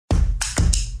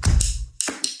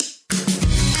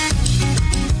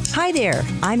Hi there,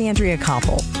 I'm Andrea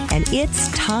Koppel, and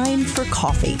it's time for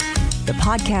coffee, the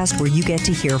podcast where you get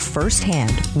to hear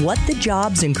firsthand what the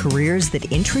jobs and careers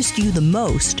that interest you the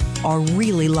most are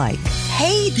really like.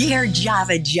 Hey there,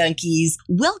 Java junkies.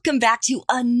 Welcome back to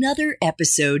another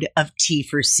episode of T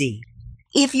for C.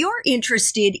 If you're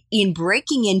interested in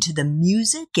breaking into the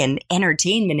music and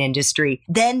entertainment industry,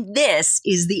 then this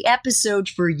is the episode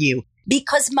for you.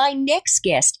 Because my next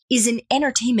guest is an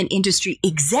entertainment industry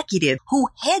executive who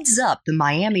heads up the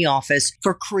Miami office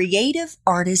for Creative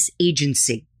Artists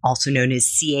Agency, also known as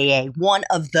CAA, one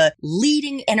of the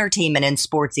leading entertainment and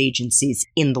sports agencies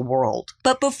in the world.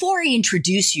 But before I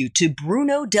introduce you to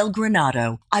Bruno del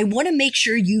Granado, I want to make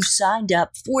sure you've signed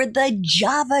up for the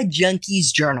Java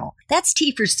Junkies Journal. That's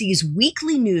T4C's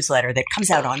weekly newsletter that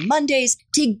comes out on Mondays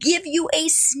to give you a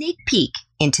sneak peek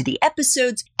into the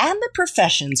episodes and the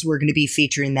professions we're going to be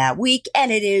featuring that week.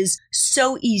 And it is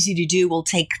so easy to do. We'll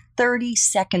take 30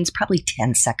 seconds, probably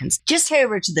 10 seconds. Just head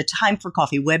over to the Time for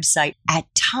Coffee website at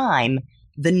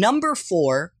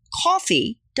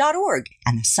time4coffee.org.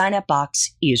 And the sign-up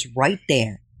box is right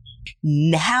there.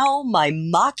 Now, my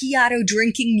macchiato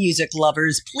drinking music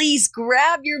lovers, please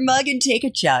grab your mug and take a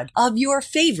chug of your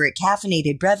favorite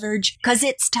caffeinated beverage, because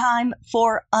it's time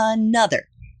for another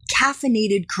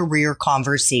caffeinated career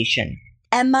conversation.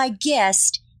 And my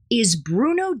guest is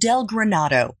Bruno del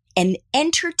Granado, an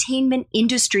entertainment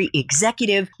industry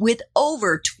executive with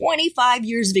over 25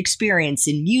 years of experience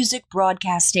in music,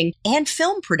 broadcasting, and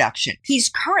film production. He's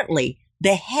currently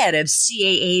the head of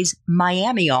CAA's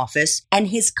Miami office, and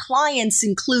his clients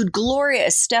include Gloria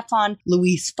Estefan,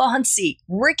 Luis Fonsi,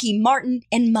 Ricky Martin,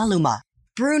 and Maluma.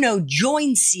 Bruno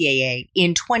joined CAA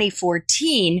in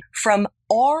 2014 from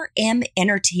RM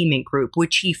Entertainment Group,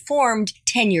 which he formed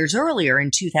 10 years earlier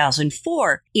in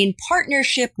 2004 in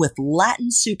partnership with Latin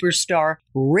superstar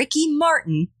Ricky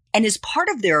Martin. And as part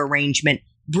of their arrangement,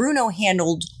 Bruno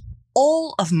handled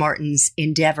all of Martin's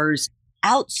endeavors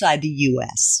outside the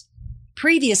U.S.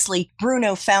 Previously,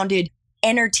 Bruno founded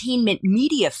Entertainment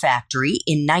Media Factory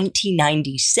in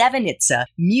 1997. It's a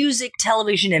music,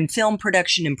 television, and film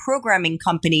production and programming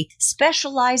company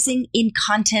specializing in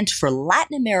content for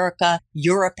Latin America,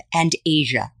 Europe, and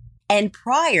Asia. And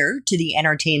prior to the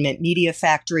Entertainment Media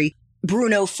Factory,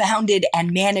 Bruno founded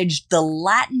and managed the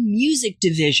Latin music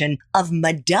division of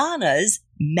Madonna's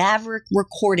Maverick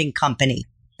Recording Company.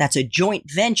 That's a joint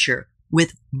venture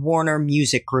with Warner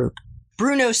Music Group.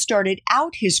 Bruno started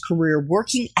out his career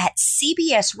working at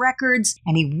CBS Records,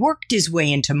 and he worked his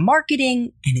way into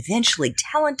marketing and eventually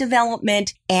talent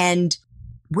development. And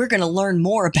we're going to learn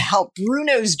more about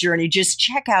Bruno's journey. Just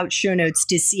check out show notes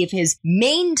to see if his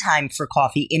main Time for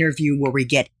Coffee interview, where we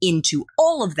get into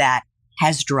all of that,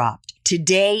 has dropped.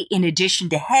 Today, in addition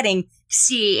to heading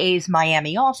CAA's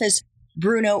Miami office,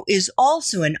 Bruno is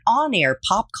also an on-air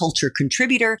pop culture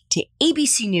contributor to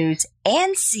ABC News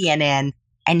and CNN,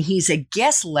 and he's a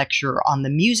guest lecturer on the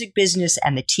music business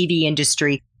and the TV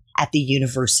industry at the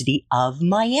University of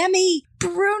Miami.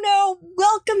 Bruno,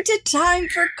 welcome to Time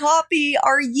for Coffee.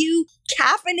 Are you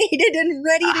caffeinated and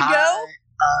ready to go?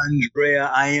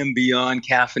 Andrea, I am beyond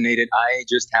caffeinated. I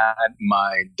just had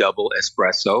my double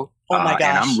espresso. Oh my gosh.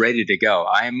 And I'm ready to go.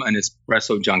 I'm an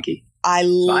espresso junkie. I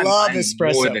love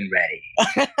espresso. More than ready.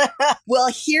 Well,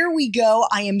 here we go.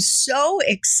 I am so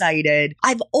excited.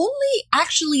 I've only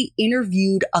actually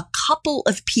interviewed a couple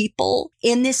of people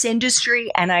in this industry,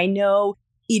 and I know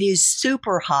it is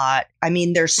super hot. I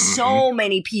mean, there's so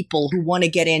many people who want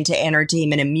to get into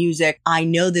entertainment and music. I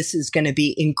know this is going to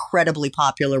be incredibly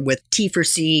popular with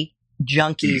T4C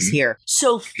junkies here.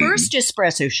 So first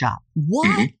espresso shop.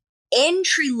 What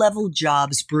entry-level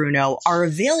jobs, Bruno, are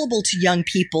available to young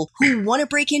people who want to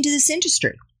break into this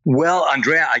industry? Well,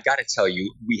 Andrea, I got to tell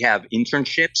you, we have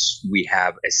internships, we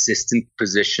have assistant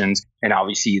positions, and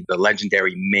obviously the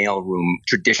legendary mailroom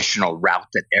traditional route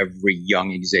that every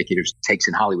young executive takes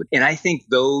in Hollywood. And I think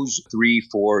those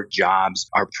 3-4 jobs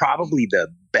are probably the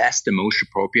best and most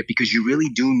appropriate, because you really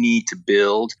do need to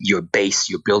build your base,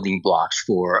 your building blocks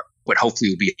for what hopefully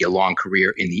will be a long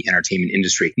career in the entertainment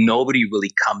industry. Nobody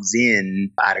really comes in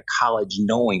out of college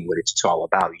knowing what it's all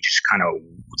about. You just kind of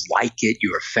like it,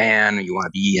 you're a fan, you want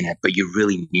to be in it, but you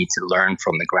really need to learn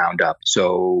from the ground up.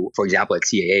 So, for example, at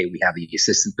CAA, we have the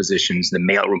assistant positions, the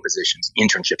mailroom positions,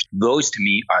 internships. Those to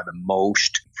me are the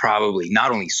most probably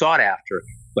not only sought after,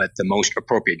 but the most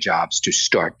appropriate jobs to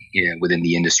start within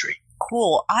the industry.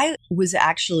 Cool. I was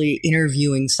actually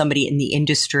interviewing somebody in the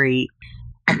industry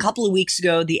a couple of weeks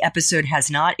ago. The episode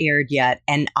has not aired yet.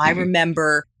 And I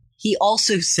remember he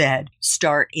also said,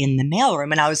 start in the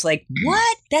mailroom. And I was like,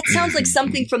 what? That sounds like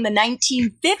something from the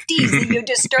 1950s that you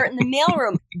just start in the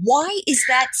mailroom. Why is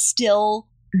that still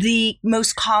the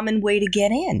most common way to get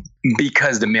in?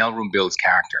 Because the mailroom builds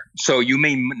character. So you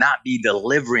may not be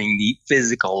delivering the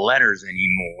physical letters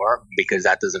anymore because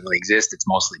that doesn't really exist. It's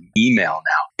mostly email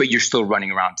now. But you're still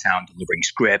running around town delivering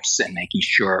scripts and making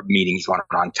sure meetings run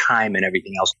on time and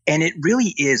everything else. And it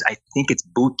really is, I think it's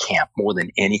boot camp more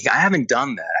than anything. I haven't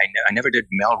done that. I never did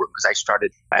mailroom because I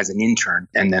started as an intern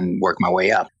and then worked my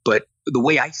way up. But the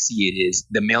way I see it is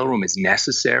the mailroom is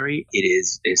necessary.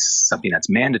 It is something that's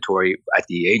mandatory at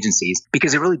the agencies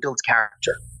because it really builds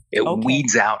character. It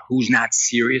weeds out who's not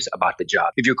serious about the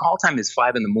job. If your call time is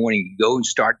 5 a.m, go and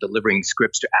start delivering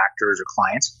scripts to actors or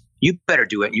clients, you better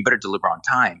do it and you better deliver on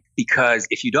time. Because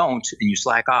if you don't and you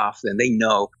slack off, then they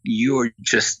know you're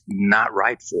just not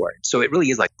right for it. So it really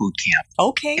is like boot camp.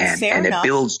 Okay, fair enough. And it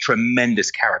builds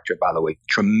tremendous character, by the way,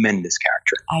 tremendous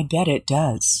character. I bet it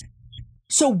does.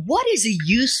 So what is a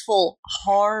useful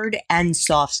hard and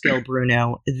soft skill,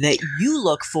 Bruno, that you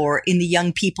look for in the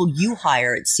young people you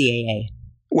hire at CAA?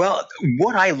 Well,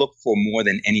 what I look for more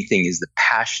than anything is the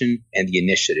passion and the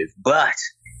initiative, but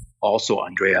also,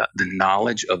 Andrea, the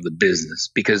knowledge of the business.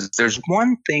 Because there's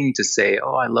one thing to say,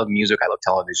 oh, I love music, I love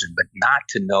television, but not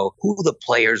to know who the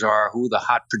players are, who the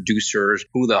hot producers,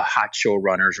 who the hot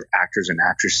showrunners or actors and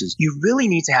actresses. You really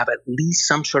need to have at least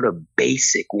some sort of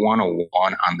basic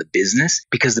 101 on the business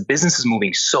because the business is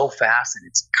moving so fast and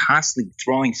it's constantly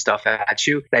throwing stuff at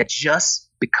you that just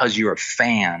because you're a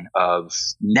fan of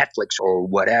Netflix or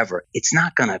whatever, it's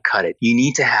not going to cut it. You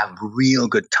need to have real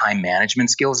good time management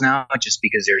skills now, just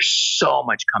because there's so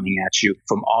much coming at you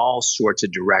from all sorts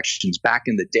of directions. Back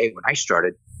in the day when I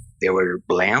started, there were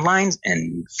landlines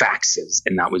and faxes,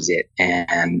 and that was it.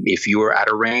 And if you were out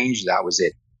of range, that was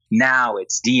it. Now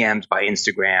it's DMs by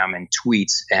Instagram and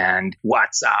tweets and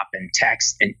WhatsApp and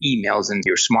text and emails, and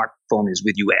your smartphone is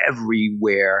with you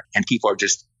everywhere, and people are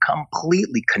just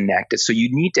completely connected. So you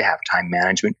need to have time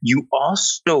management. You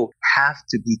also have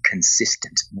to be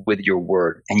consistent with your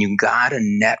word, and you got to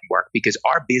network, because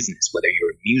our business, whether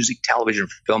you're in music, television,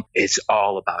 film, it's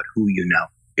all about who you know.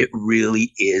 It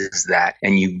really is that.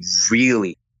 And you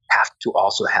really have to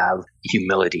also have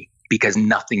humility, because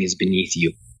nothing is beneath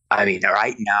you. I mean,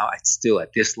 right now, it's still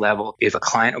at this level. If a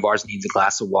client of ours needs a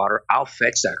glass of water, I'll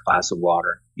fetch that glass of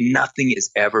water. Nothing is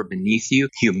ever beneath you.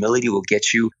 Humility will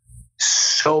get you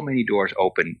so many doors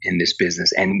open in this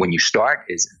business. And when you start,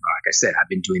 like I said, I've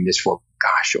been doing this for,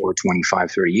 over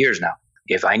 25, 30 years now.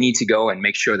 If I need to go and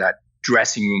make sure that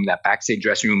dressing room, that backstage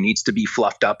dressing room needs to be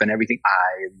fluffed up and everything,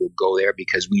 I will go there,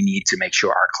 because we need to make sure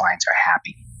our clients are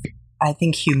happy. I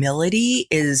think humility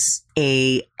is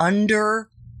a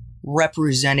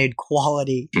underrepresented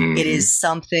quality. Mm-hmm. It is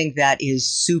something that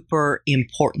is super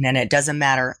important, and it doesn't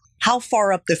matter how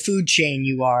far up the food chain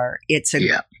you are. It's a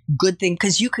good thing,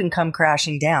 because you can come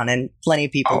crashing down, and plenty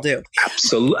of people do.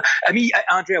 Absolutely. I mean,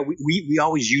 Andrea, we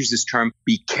always use this term,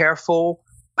 be careful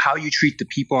how you treat the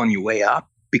people on your way up,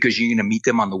 because you're going to meet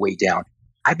them on the way down.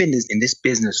 I've been in this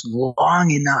business long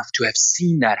enough to have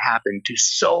seen that happen to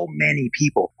so many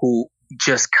people who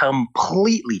just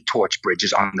completely torch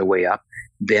bridges on the way up.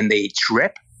 Then they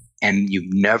trip, and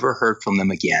you've never heard from them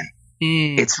again.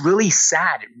 It's really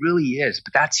sad. It really is.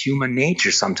 But that's human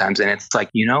nature sometimes. And it's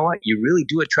like, you know what? You really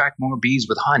do attract more bees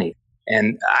with honey.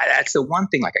 And that's the one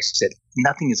thing, like I said,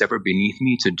 nothing is ever beneath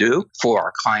me to do for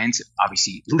our clients,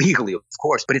 obviously legally, of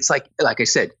course. But it's like I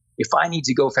said, if I need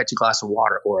to go fetch a glass of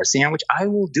water or a sandwich, I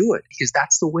will do it, because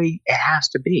that's the way it has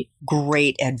to be.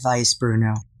 Great advice,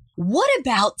 Bruno. What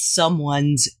about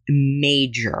someone's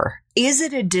major? Is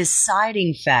it a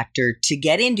deciding factor to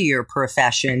get into your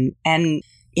profession? And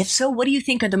if so, what do you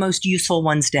think are the most useful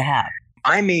ones to have?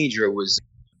 My major was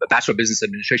a Bachelor of Business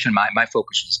Administration. My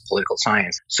focus was political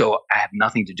science. So I have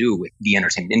nothing to do with the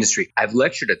entertainment industry. I've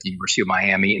lectured at the University of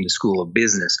Miami in the School of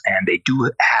Business, and they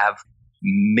do have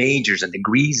majors and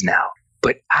degrees now.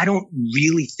 But I don't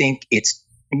really think it's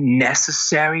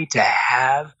necessary to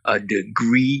have a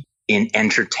degree in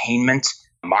entertainment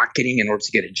marketing in order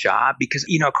to get a job, because,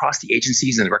 across the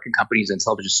agencies and the record companies and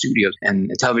television studios and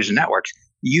television networks,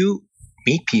 you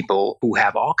meet people who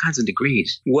have all kinds of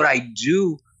degrees. What I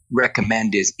do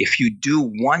recommend is, if you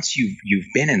do, once you've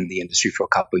been in the industry for a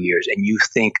couple of years and you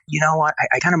think, you know what,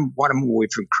 I kind of want to move away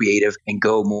from creative and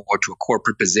go more to a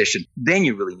corporate position, then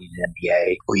you really need an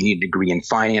MBA, or you need a degree in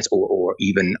finance, or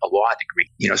even a law degree.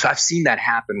 So I've seen that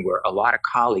happen, where a lot of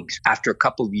colleagues, after a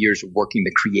couple of years of working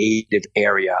the creative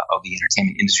area of the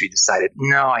entertainment industry, decided,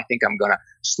 no, I think I'm going to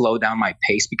slow down my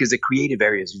pace, because the creative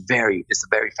area is it's a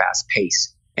very fast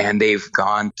pace. and they've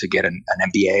gone to get an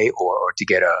MBA or to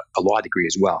get a law degree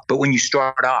as well. But when you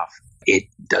start off, it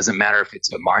doesn't matter if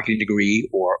it's a marketing degree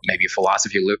or maybe a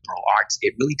philosophy or liberal arts.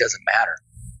 It really doesn't matter.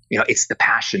 It's the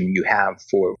passion you have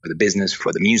for the business,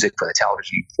 for the music, for the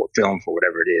television, for film, for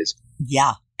whatever it is.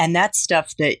 Yeah. And that's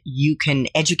stuff that you can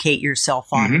educate yourself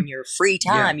on in your free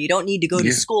time. You don't need to go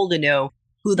to school to know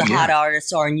who the hot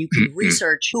artists are, and you can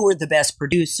research who are the best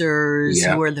producers,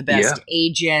 who are the best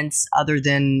agents other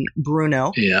than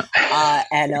Bruno.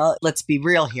 And let's be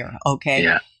real here, okay?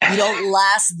 You don't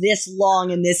last this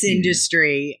long in this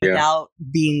industry without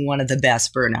being one of the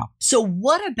best, Bruno. So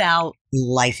what about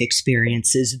life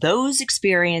experiences, those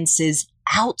experiences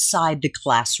outside the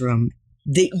classroom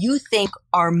that you think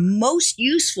are most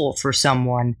useful for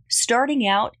someone starting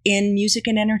out in music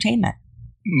and entertainment?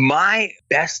 My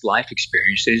best life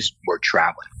experiences were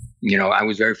traveling. I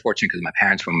was very fortunate because my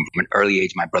parents, from an early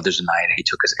age, my brothers and I, they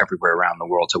took us everywhere around the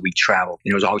world. So we traveled.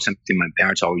 It was always something my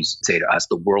parents always say to us: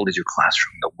 the world is your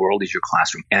classroom. The world is your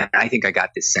classroom. And I think I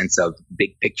got this sense of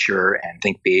big picture and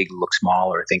think big, look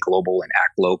small, or think global and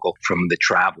act local from the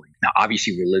traveling. Now,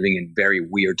 obviously, we're living in very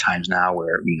weird times now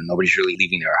where nobody's really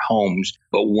leaving their homes.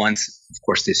 But once, of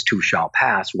course, this too shall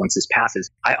pass. Once this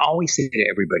passes, I always say to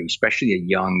everybody, especially the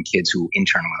young kids who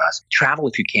intern with us, travel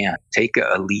if you can. Take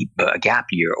a leap, a gap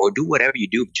year, or do whatever you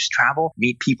do. Just travel,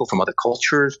 meet people from other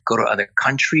cultures, go to other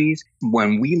countries.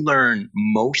 When we learn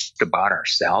most about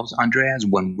ourselves, Andreas,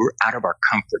 when we're out of our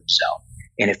comfort zone.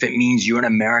 And if it means you're an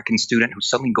American student who's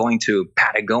suddenly going to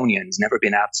Patagonia and has never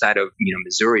been outside of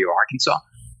Missouri or Arkansas,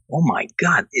 oh my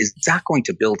God, is that going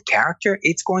to build character?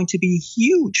 It's going to be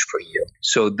huge for you.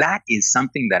 So that is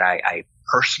something that I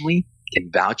personally can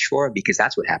vouch for, because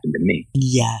that's what happened to me.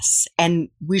 Yes. And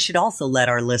we should also let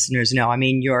our listeners know,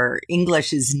 your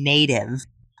English is native,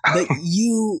 but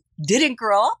you didn't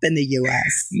grow up in the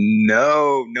U.S.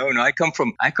 No. I come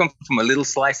from a little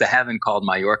slice of heaven called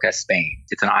Mallorca, Spain.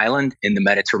 It's an island in the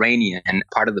Mediterranean and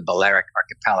part of the Balearic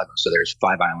Archipelago. So there's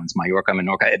 5 islands: Mallorca,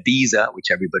 Menorca, Ibiza, which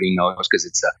everybody knows because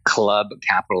it's a club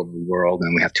capital of the world.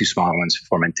 And we have 2 smaller ones,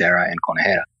 Formentera and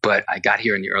Conejera. But I got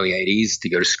here in the early 80s to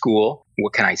go to school.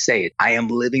 What can I say? I am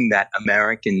living that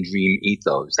American dream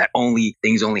ethos, that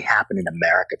things only happen in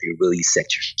America if you really set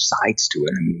your sights to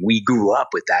it. We grew up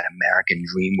with that American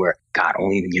dream where, God,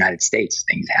 only in the United States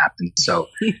things happen. So,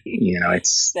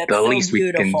 it's the so least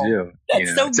beautiful. We can do.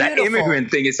 That's so it's beautiful. That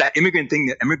immigrant thing. It's that immigrant thing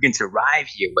that immigrants arrive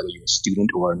here, whether you're a student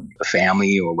or a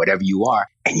family or whatever you are.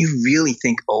 And you really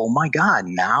think, oh my God,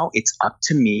 now it's up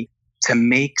to me to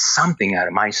make something out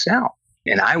of myself.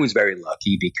 And I was very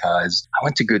lucky because I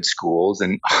went to good schools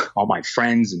and all my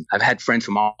friends, and I've had friends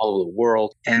from all over the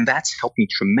world. And that's helped me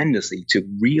tremendously to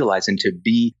realize and to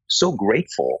be so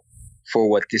grateful for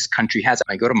what this country has.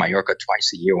 I go to Mallorca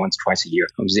twice a year.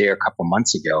 I was there a couple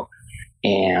months ago,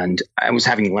 and I was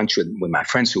having lunch with my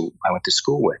friends who I went to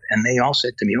school with. And they all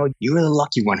said to me, oh, you're the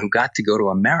lucky one who got to go to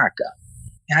America.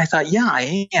 And I thought, yeah,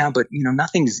 I am, but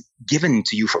nothing's given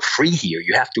to you for free here.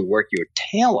 You have to work your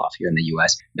tail off here in the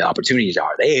U.S. The opportunities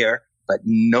are there, but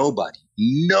nobody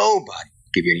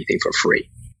give you anything for free.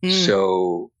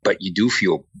 So, but you do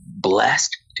feel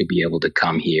blessed to be able to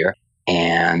come here.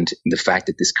 And the fact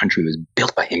that this country was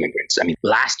built by immigrants.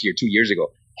 Last year, 2 years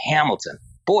ago, Hamilton,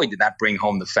 boy, did that bring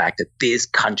home the fact that this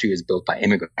country was built by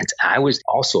immigrants. I was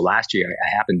also, last year,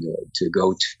 I happened to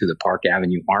go to the Park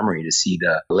Avenue Armory to see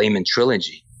the Lehman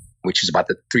Trilogy, which is about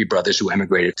the 3 brothers who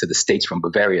emigrated to the States from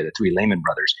Bavaria, the 3 Lehman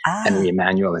brothers, Henry,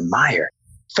 Emmanuel, and Meyer.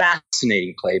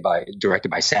 Fascinating play directed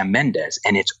by Sam Mendes.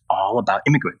 And it's all about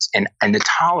immigrants and the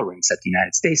tolerance that the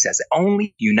United States has.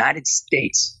 Only the United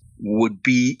States would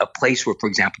be a place where, for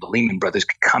example, the Lehman brothers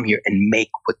could come here and make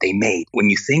what they made. When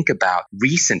you think about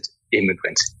recent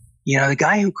immigrants, the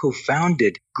guy who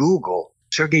co-founded Google,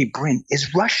 Sergey Brin,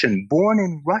 is Russian, born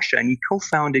in Russia, and he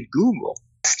co-founded Google.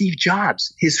 Steve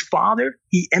Jobs, his father,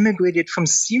 he immigrated from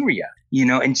Syria,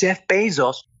 and Jeff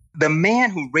Bezos, the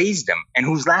man who raised him and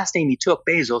whose last name he took,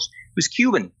 Bezos, was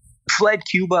Cuban, fled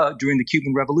Cuba during the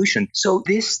Cuban Revolution. So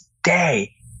this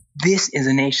is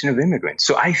a nation of immigrants.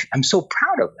 So I'm so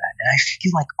proud of that. And I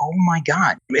feel like, oh my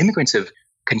God, immigrants have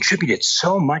contributed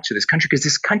so much to this country because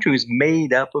this country was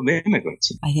made up of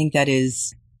immigrants. I think that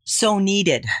is so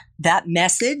needed. That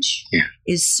message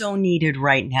is so needed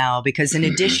right now because in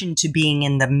addition to being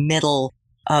in the middle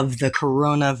of the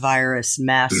coronavirus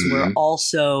mess, we're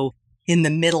also in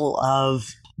the middle of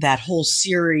that whole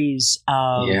series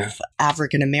of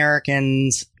African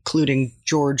Americans, including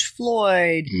George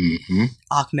Floyd,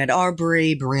 Ahmaud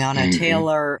Arbery, Breonna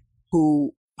Taylor,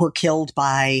 who were killed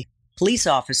by police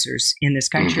officers in this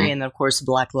country. And of course,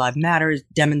 Black Lives Matter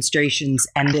demonstrations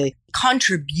and the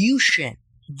contribution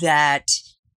that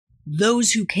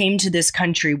those who came to this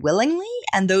country willingly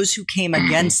and those who came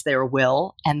against their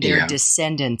will and their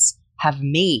descendants have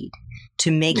made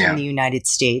to making the United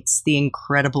States the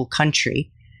incredible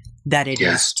country that it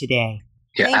is today.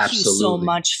 Yeah, Thank you so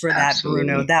much for that,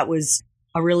 Bruno. That was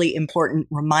a really important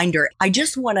reminder. I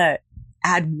just want to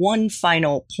add one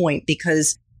final point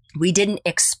because we didn't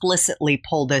explicitly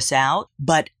pull this out,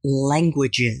 but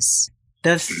languages.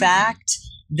 The fact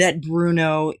that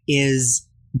Bruno is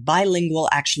bilingual,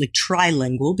 actually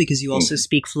trilingual, because you also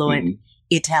speak fluent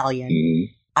Italian,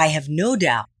 I have no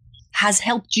doubt has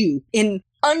helped you in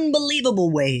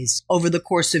unbelievable ways over the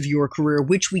course of your career,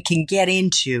 which we can get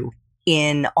into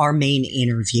in our main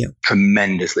interview.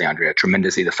 Tremendously, Andrea,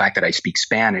 tremendously. The fact that I speak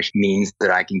Spanish means that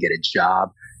I can get a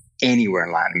job anywhere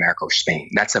in Latin America or Spain.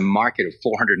 That's a market of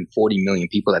 440 million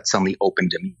people that suddenly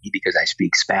opened to me because I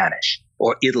speak Spanish.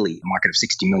 Or Italy, a market of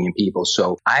 60 million people.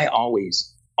 So I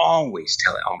always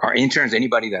tell our interns,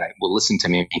 anybody that will listen to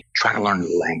me, try to learn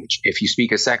the language. If you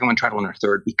speak a second one, try to learn a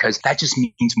third, because that just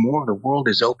means more of the world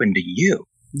is open to you.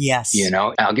 Yes. You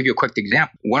know, I'll give you a quick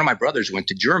example. One of my brothers went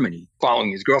to Germany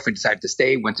following his girlfriend, decided to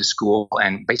stay, went to school,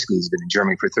 and basically he's been in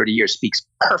Germany for 30 years, speaks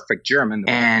perfect German.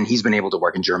 And he's been able to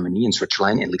work in Germany, in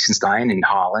Switzerland, in Liechtenstein, in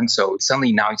Holland. So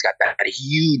suddenly now he's got that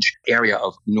huge area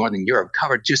of Northern Europe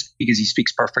covered just because he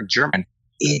speaks perfect German.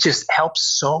 It just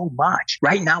helps so much.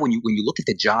 Right now, when you look at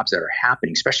the jobs that are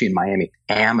happening, especially in Miami,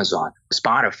 Amazon,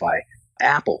 Spotify,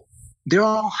 Apple, they're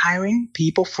all hiring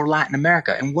people for Latin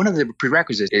America. And one of the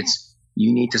prerequisites is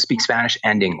you need to speak Spanish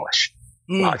and English.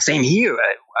 Well, same here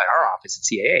at our office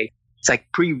at CAA. It's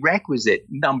like prerequisite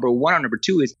number one or number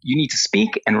two is you need to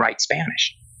speak and write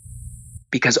Spanish.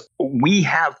 Because we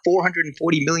have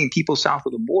 440 million people south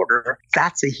of the border.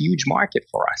 That's a huge market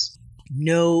for us.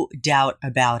 No doubt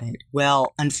about it.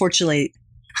 Well, unfortunately,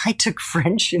 I took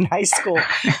French in high school.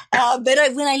 But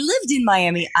when I lived in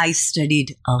Miami, I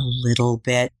studied a little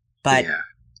bit. But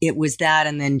it was that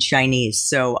and then Chinese.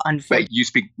 So unfortunately, you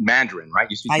speak Mandarin, right?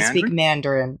 You speak Mandarin? I speak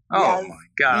Mandarin. Oh, my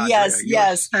God.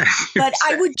 Yes. But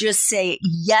I would just say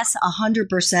yes,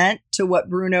 100% to what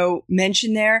Bruno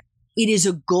mentioned there. It is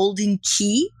a golden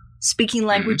key, speaking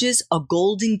languages, a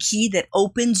golden key that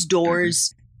opens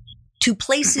doors to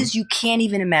places you can't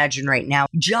even imagine right now.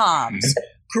 Jobs,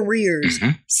 careers,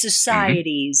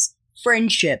 societies,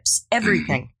 friendships,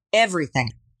 everything.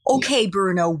 Okay,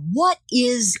 Bruno, what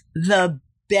is the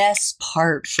best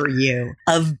part for you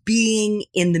of being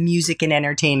in the music and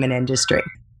entertainment industry?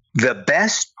 The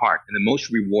best part and the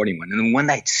most rewarding one, and the one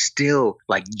that still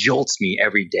jolts me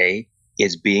every day,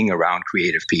 is being around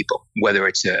creative people. Whether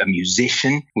it's a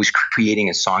musician who's creating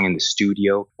a song in the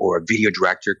studio, or a video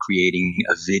director creating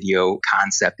a video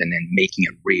concept and then making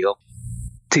it real.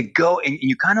 To go and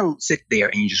you kind of sit there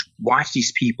and you just watch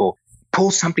these people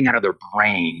pull something out of their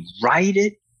brain, write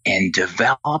it, and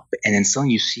develop, and then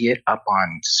suddenly you see it up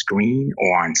on screen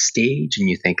or on stage and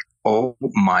you think, oh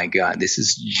my God, this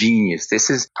is genius. This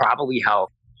is probably how,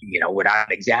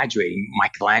 without exaggerating,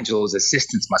 Michelangelo's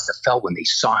assistants must have felt when they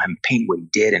saw him paint what he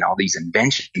did and all these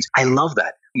inventions. I love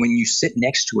that. When you sit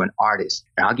next to an artist,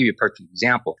 and I'll give you a perfect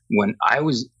example. When I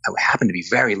happened to be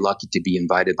very lucky to be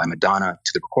invited by Madonna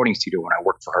to the recording studio when I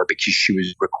worked for her, because she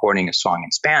was recording a song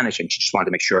in Spanish and she just wanted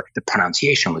to make sure the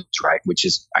pronunciation was right, which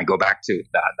is, I go back to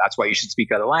that. That's why you should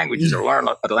speak other languages or learn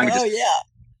other languages. Oh, yeah.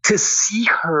 To see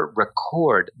her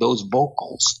record those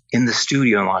vocals in the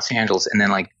studio in Los Angeles, and then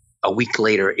a week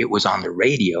later, it was on the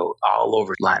radio all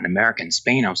over Latin America and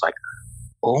Spain. I was like,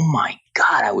 oh my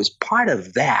God, I was part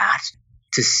of that.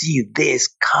 To see this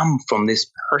come from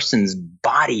this person's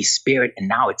body, spirit, and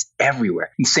now it's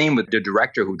everywhere. And same with the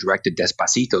director who directed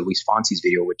Despacito, Luis Fonsi's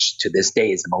video, which to this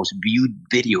day is the most viewed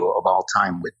video of all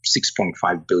time with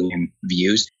 6.5 billion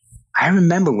views. I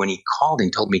remember when he called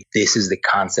and told me, this is the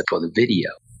concept for the video.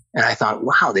 And I thought,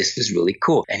 wow, this is really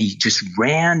cool. And he just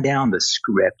ran down the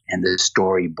script and the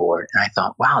storyboard. And I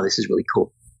thought, wow, this is really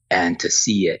cool. And to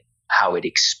see it, how it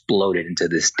exploded into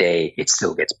this day, it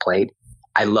still gets played.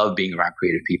 I love being around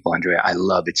creative people, Andrea. I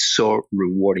love it. It's so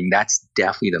rewarding. That's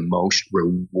definitely the most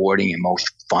rewarding and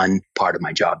most fun part of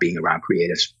my job, being around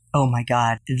creatives. Oh my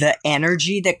God. The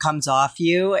energy that comes off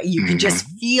you, you can just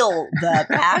feel the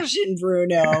passion,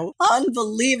 Bruno.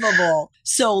 Unbelievable.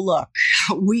 So look,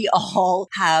 we all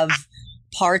have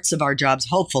parts of our jobs,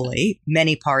 hopefully,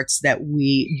 many parts that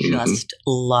we just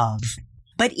love.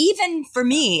 But even for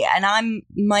me, and I'm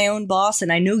my own boss,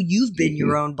 and I know you've been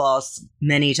your own boss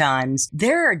many times,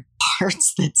 there are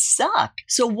parts that suck.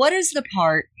 So what is the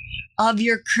part of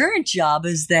your current job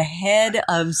as the head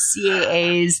of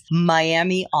CAA's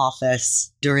Miami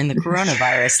office during the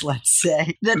coronavirus, let's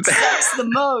say, that sucks the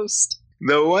most?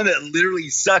 The one that literally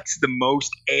sucks the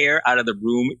most air out of the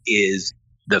room is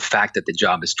the fact that the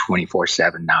job is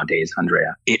 24/7 nowadays,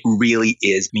 Andrea. It really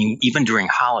is. I mean, even during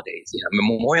holidays,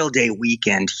 Memorial Day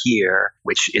weekend here,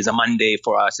 which is a Monday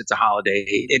for us, it's a holiday.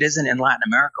 It isn't in Latin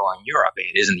America or in Europe.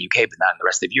 It is in the UK, but not in the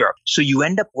rest of Europe. So you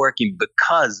end up working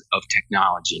because of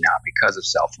technology now, because of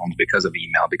cell phones, because of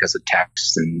email, because of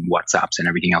texts and WhatsApps and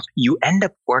everything else. You end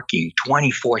up working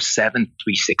 24/7,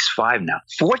 365 now.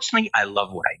 Fortunately, I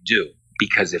love what I do.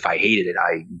 Because if I hated it,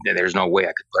 there's no way I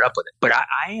could put up with it. But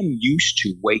I am used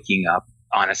to waking up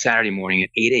on a Saturday morning at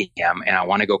 8 a.m. and I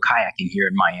want to go kayaking here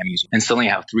in Miami. And suddenly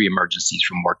I have 3 emergencies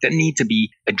from work that need to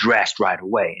be addressed right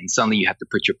away. And suddenly you have to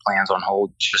put your plans on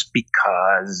hold just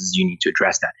because you need to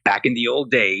address that. Back in the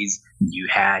old days, you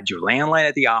had your landline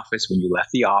at the office. When you left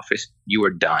the office, you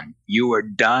were done. You were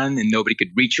done and nobody could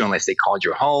reach you unless they called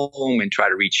your home and try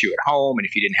to reach you at home. And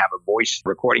if you didn't have a voice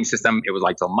recording system, it was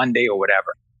like till Monday or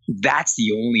whatever. That's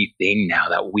the only thing now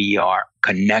that we are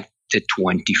connected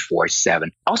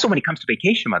 24/7. Also, when it comes to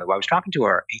vacation, by the way, I was talking to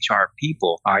our HR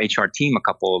people, our HR team a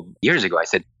couple of years ago. I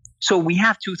said, so we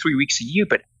have 2-3 weeks a year,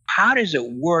 but how does it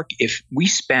work if we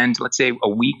spend, let's say, a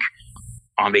week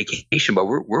on vacation, but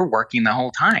we're working the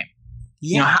whole time?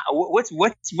 Yeah. What's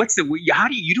the, how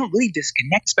do you don't really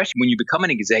disconnect, especially when you become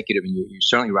an executive and you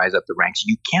certainly rise up the ranks.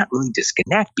 You can't really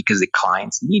disconnect because the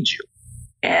clients need you.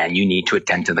 And you need to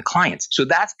attend to the clients. So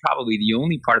that's probably the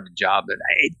only part of the job that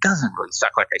it doesn't really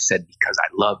suck, like I said, because I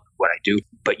love what I do.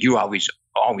 But you're always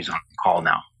on call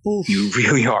now. Oof. You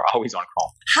really are always on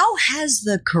call. How has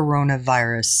the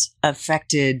coronavirus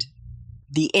affected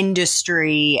the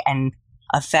industry and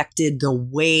affected the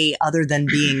way, other than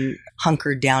being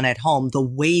hunkered down at home, the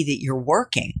way that you're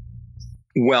working?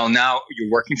 Well, now you're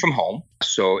working from home.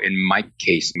 So in my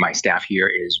case, my staff here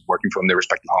is working from their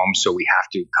respective homes. So we have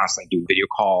to constantly do video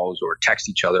calls or text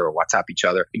each other or WhatsApp each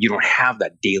other. You don't have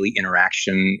that daily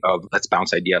interaction of let's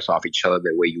bounce ideas off each other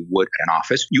the way you would at an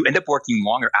office. You end up working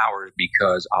longer hours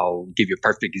because I'll give you a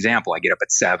perfect example. I get up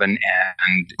at 7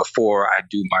 and before I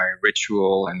do my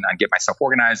ritual and I get myself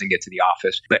organized and get to the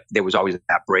office. But there was always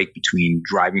that break between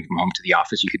driving from home to the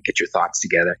office. You could get your thoughts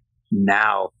together.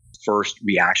 Now, first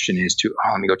reaction is to,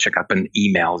 let me go check up on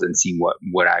emails and see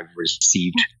what I've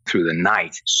received through the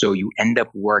night. So you end up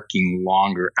working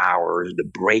longer hours. The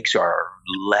breaks are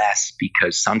less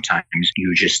because sometimes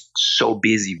you're just so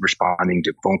busy responding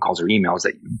to phone calls or emails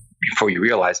that before you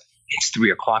realize it's 3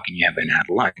 o'clock and you haven't had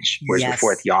lunch. Whereas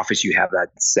before at the office, you have that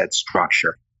set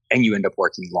structure and you end up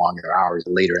working longer hours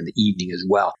later in the evening as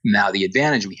well. Now, the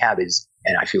advantage we have is,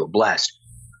 and I feel blessed,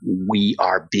 we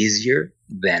are busier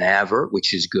than ever,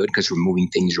 which is good because we're moving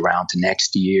things around to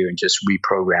next year and just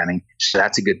reprogramming. So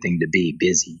that's a good thing to be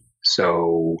busy.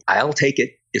 So I'll take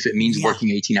it. If it means working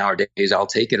 18-hour days, I'll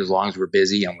take it as long as we're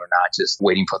busy and we're not just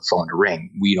waiting for the phone to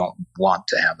ring. We don't want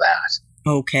to have that.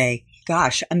 Okay.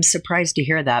 Gosh, I'm surprised to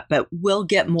hear that, but we'll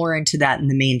get more into that in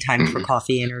the meantime for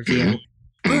Coffee Interview.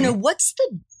 Bruno, what's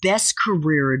the best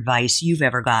career advice you've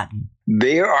ever gotten?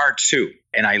 There are 2,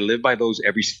 and I live by those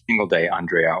every single day,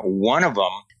 Andrea. One of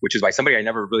them, which is by somebody I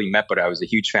never really met, but I was a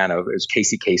huge fan of, is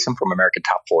Casey Kasem from American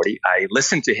Top 40. I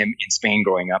listened to him in Spain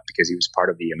growing up because he was part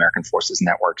of the American Forces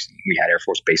networks. And we had Air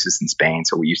Force bases in Spain,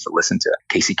 so we used to listen to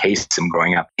Casey Kasem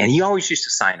growing up. And he always used to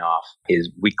sign off his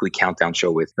weekly countdown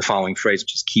show with the following phrase,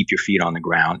 which is keep your feet on the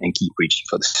ground and keep reaching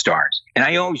for the stars. And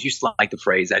I always used to like the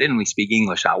phrase. I didn't really speak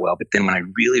English that well, but then when I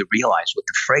really realized what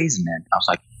the phrase meant, I was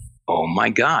like, oh my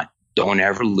God. Don't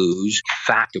ever lose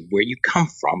fact of where you come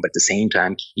from, but at the same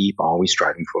time, keep always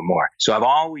striving for more. So I've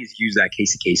always used that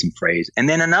Casey Kasem phrase. And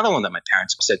then another one that my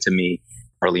parents said to me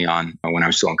early on when I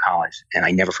was still in college, and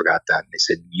I never forgot that. They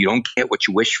said, you don't get what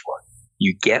you wish for.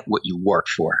 You get what you work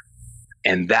for.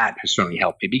 And that has certainly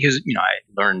helped me because,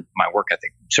 I learned my work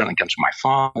ethic certainly comes from my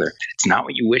father. It's not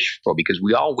what you wish for because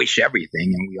we all wish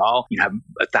everything and we all have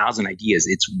 1,000 ideas.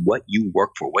 It's what you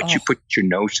work for, what you put your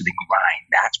nose to the grind.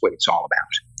 That's what it's all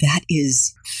about. That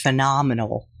is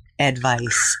phenomenal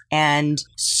advice and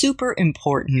super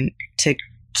important to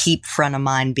keep front of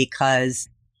mind because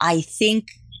I think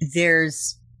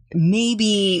there's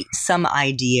maybe some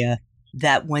idea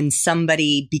that when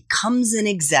somebody becomes an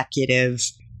executive,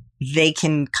 they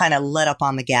can kind of let up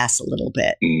on the gas a little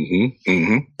bit.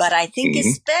 But I think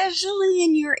especially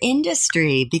in your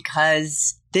industry,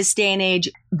 because this day and age,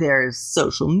 there's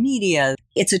social media.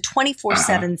 It's a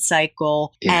 24/7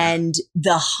 cycle and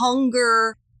the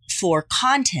hunger for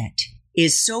content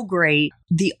is so great.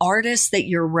 The artists that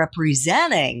you're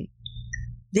representing,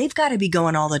 they've got to be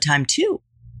going all the time too.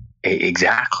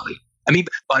 Exactly. I mean,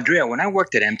 Andrea, when I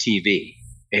worked at MTV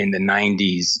in the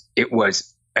 90s, it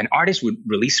was an artist would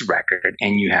release a record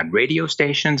and you had radio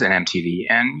stations and MTV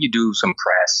and you do some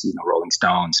press, Rolling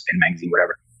Stone, Spin Magazine,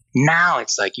 whatever. Now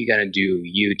it's like you got to do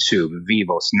YouTube,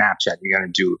 Vivo, Snapchat, you got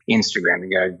to do Instagram,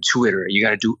 you got to do Twitter, you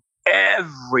got to do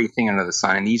everything under the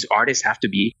sun. And these artists have to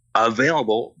be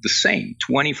available the same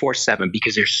 24/7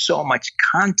 because there's so much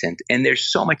content and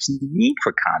there's so much need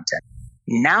for content.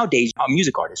 Nowadays, a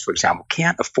music artist, for example,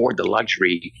 can't afford the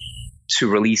luxury to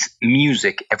release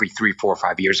music every 3, 4,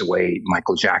 5 years away,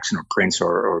 Michael Jackson or Prince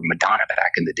or Madonna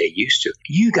back in the day used to.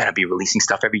 You got to be releasing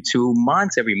stuff every 2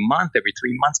 months, every month, every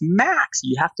 3 months max.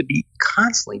 You have to be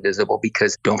constantly visible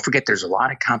because don't forget there's a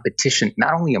lot of competition,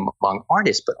 not only among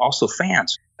artists, but also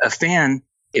fans. A fan,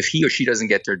 if he or she doesn't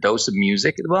get their dose of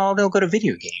music, well, they'll go to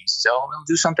video games. So they'll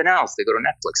do something else. They go to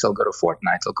Netflix. They'll go to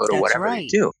Fortnite. They'll go to whatever they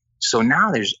do. So now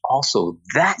there's also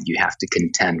that you have to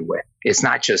contend with. It's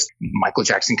not just Michael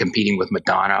Jackson competing with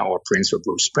Madonna or Prince or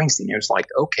Bruce Springsteen. It's like,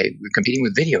 okay, we're competing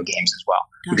with video games as well.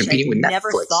 Gosh, we're competing with Netflix.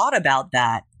 Never thought about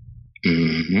that.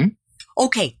 Mm-hmm.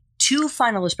 Okay, 2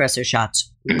 final espresso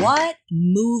shots. Mm-hmm. What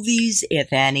movies,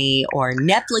 if any, or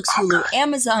Netflix, Hulu,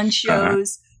 Amazon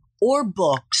shows, or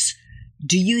books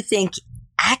do you think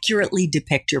accurately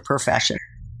depict your profession?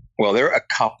 Well, there are a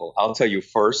couple. I'll tell you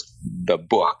first, the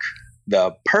book.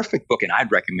 The perfect book, and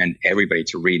I'd recommend everybody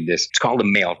to read this. It's called The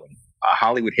Mailroom, A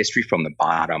Hollywood History from the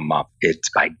Bottom Up. It's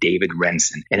by David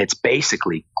Renson, and it's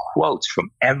basically quotes from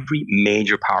every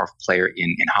major powerful player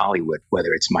in Hollywood,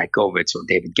 whether it's Mike Ovitz or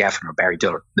David Geffen or Barry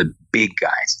Diller, the big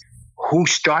guys, who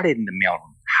started in the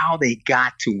mailroom, how they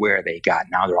got to where they got.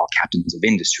 Now they're all captains of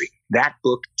industry. That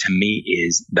book, to me,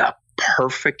 is the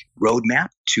perfect roadmap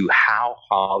to how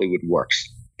Hollywood works.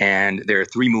 And there are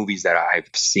 3 movies that I've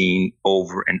seen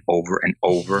over and over and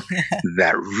over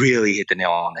that really hit the nail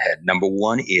on the head. Number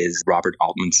 1 is Robert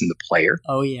Altman's in The Player.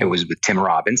 Oh, yeah. It was with Tim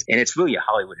Robbins. And it's really a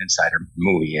Hollywood insider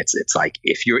movie. It's like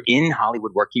if you're in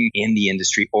Hollywood working in the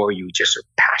industry or you just are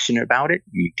passionate about it,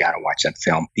 you got to watch that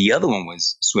film. The other one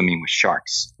was Swimming with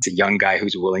Sharks. It's a young guy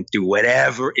who's willing to do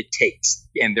whatever it takes.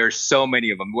 And there's so many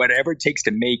of them, whatever it takes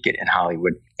to make it in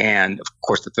Hollywood. And of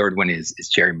course, the third one is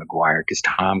Jerry Maguire because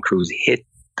Tom Cruise hit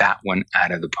that one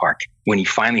out of the park. When he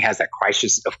finally has that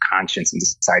crisis of conscience and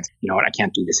decides, you know what, I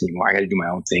can't do this anymore. I got to do my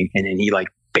own thing. And then he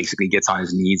basically gets on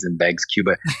his knees and begs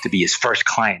Cuba to be his first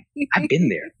client. I've been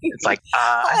there. It's like,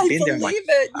 I've been there. Believe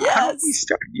it. Yes. How did we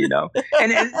start,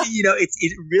 And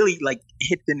it really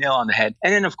hit the nail on the head.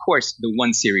 And then of course, the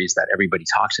one series that everybody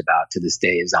talks about to this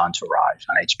day is Entourage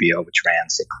on HBO, which ran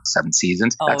 6, 7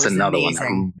 seasons. Oh, that's another amazing.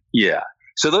 one. Yeah.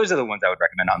 So those are the ones I would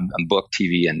recommend on book,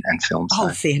 TV, and film side.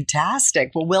 Oh,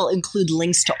 fantastic. Well, we'll include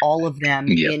links to all of them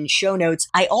in show notes.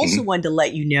 I also wanted to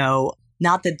let you know,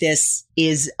 not that this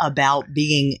is about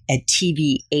being a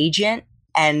TV agent,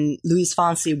 and Luis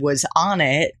Fonsi was on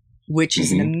it, which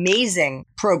is an amazing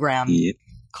program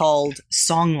called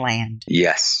Songland.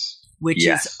 Yes. Which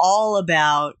is all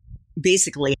about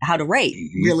basically how to write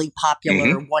really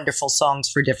popular, wonderful songs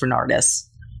for different artists.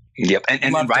 Yep.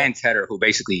 And Ryan Tedder, who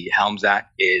basically helms that,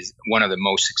 is one of the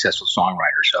most successful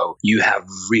songwriters. So you have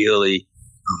really,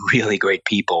 really great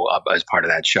people up as part of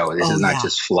that show. This is not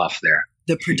just fluff there.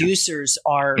 The producers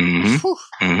are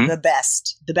the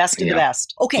best of the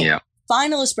best. Okay.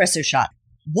 Final espresso shot.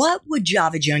 What would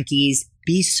Java junkies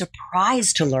be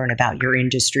surprised to learn about your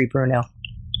industry, Bruno?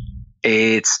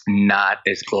 It's not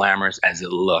as glamorous as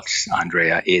it looks,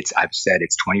 Andrea. I've said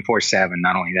it's 24/7.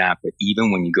 Not only that, but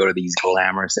even when you go to these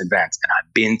glamorous events, and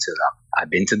I've been to them, I've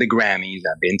been to the Grammys,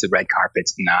 I've been to red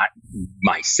carpets, not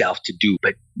myself to do,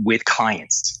 but with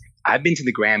clients. I've been to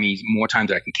the Grammys more times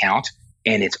than I can count.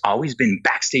 And it's always been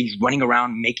backstage, running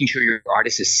around, making sure your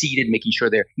artist is seated, making sure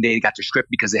they got their script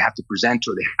because they have to present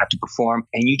or they have to perform.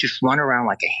 And you just run around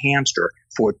like a hamster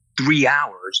for 3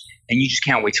 hours and you just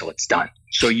can't wait till it's done.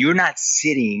 So you're not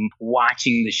sitting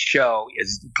watching the show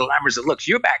as glamorous as it looks.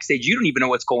 You're backstage. You don't even know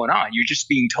what's going on. You're just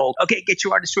being told, okay, get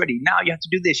your artist ready. Now you have to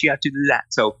do this. You have to do that.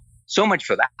 So much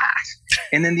for that.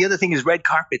 And then the other thing is red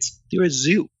carpets. They're a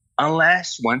zoo.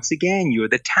 Unless, once again, you're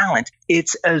the talent,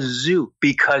 it's a zoo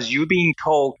because you're being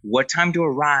told what time to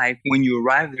arrive. When you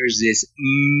arrive, there's this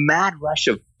mad rush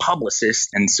of publicists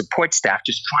and support staff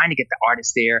just trying to get the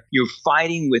artist there. You're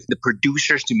fighting with the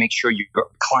producers to make sure your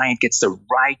client gets the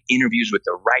right interviews with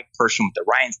the right person, with the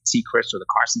Ryan Seacrest or the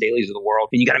Carson Daly's of the world.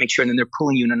 And you got to make sure, and then they're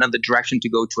pulling you in another direction to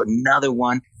go to another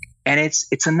one. And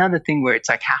it's another thing where it's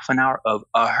like half an hour of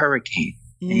a hurricane.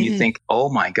 And you think,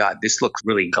 oh my God, this looks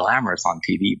really glamorous on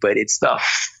TV, but it's the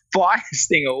farthest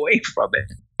thing away from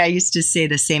it. I used to say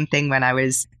the same thing when I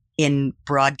was in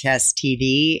broadcast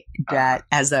TV, that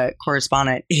as a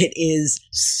correspondent, it is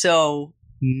so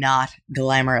not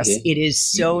glamorous. It is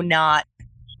so not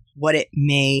what it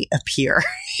may appear.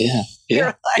 Yeah.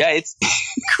 Yeah. It's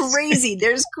crazy.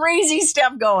 There's crazy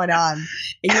stuff going on.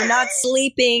 And you're not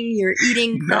sleeping. You're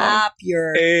eating crap.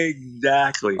 You're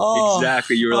Exactly.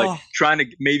 You're like trying to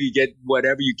maybe get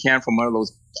whatever you can from one of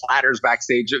those platters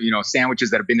backstage,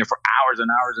 sandwiches that have been there for hours and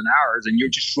hours and hours. And you're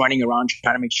just running around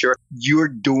trying to make sure you're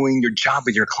doing your job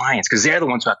with your clients, because they're the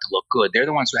ones who have to look good. They're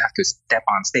the ones who have to step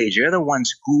on stage. They're the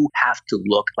ones who have to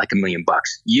look like $1 million.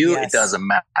 It doesn't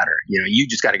matter. You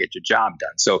just got to get your job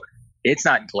done. So it's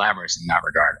not glamorous in that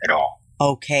regard at all.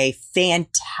 Okay.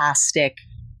 Fantastic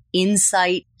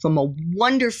insight from a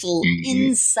wonderful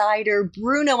insider.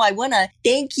 Bruno, I want to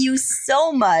thank you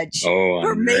so much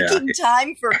for making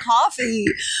time for coffee,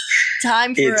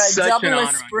 time for a double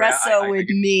espresso with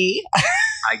me.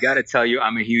 I got to tell you,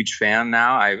 I'm a huge fan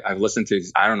now. I've listened to,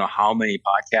 I don't know how many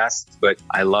podcasts, but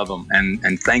I love them.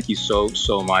 And thank you so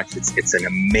much. It's an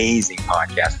amazing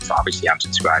podcast. So obviously I'm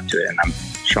subscribed to it, and I'm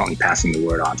strongly passing the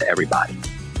word on to everybody.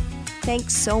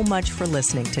 Thanks so much for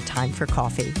listening to Time for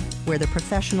Coffee, where the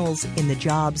professionals in the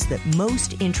jobs that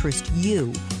most interest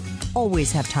you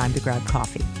always have time to grab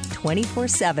coffee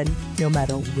 24/7, no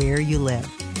matter where you live.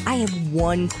 I have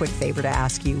one quick favor to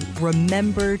ask you.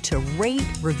 Remember to rate,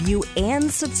 review,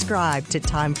 and subscribe to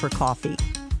Time for Coffee.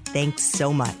 Thanks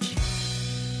so much.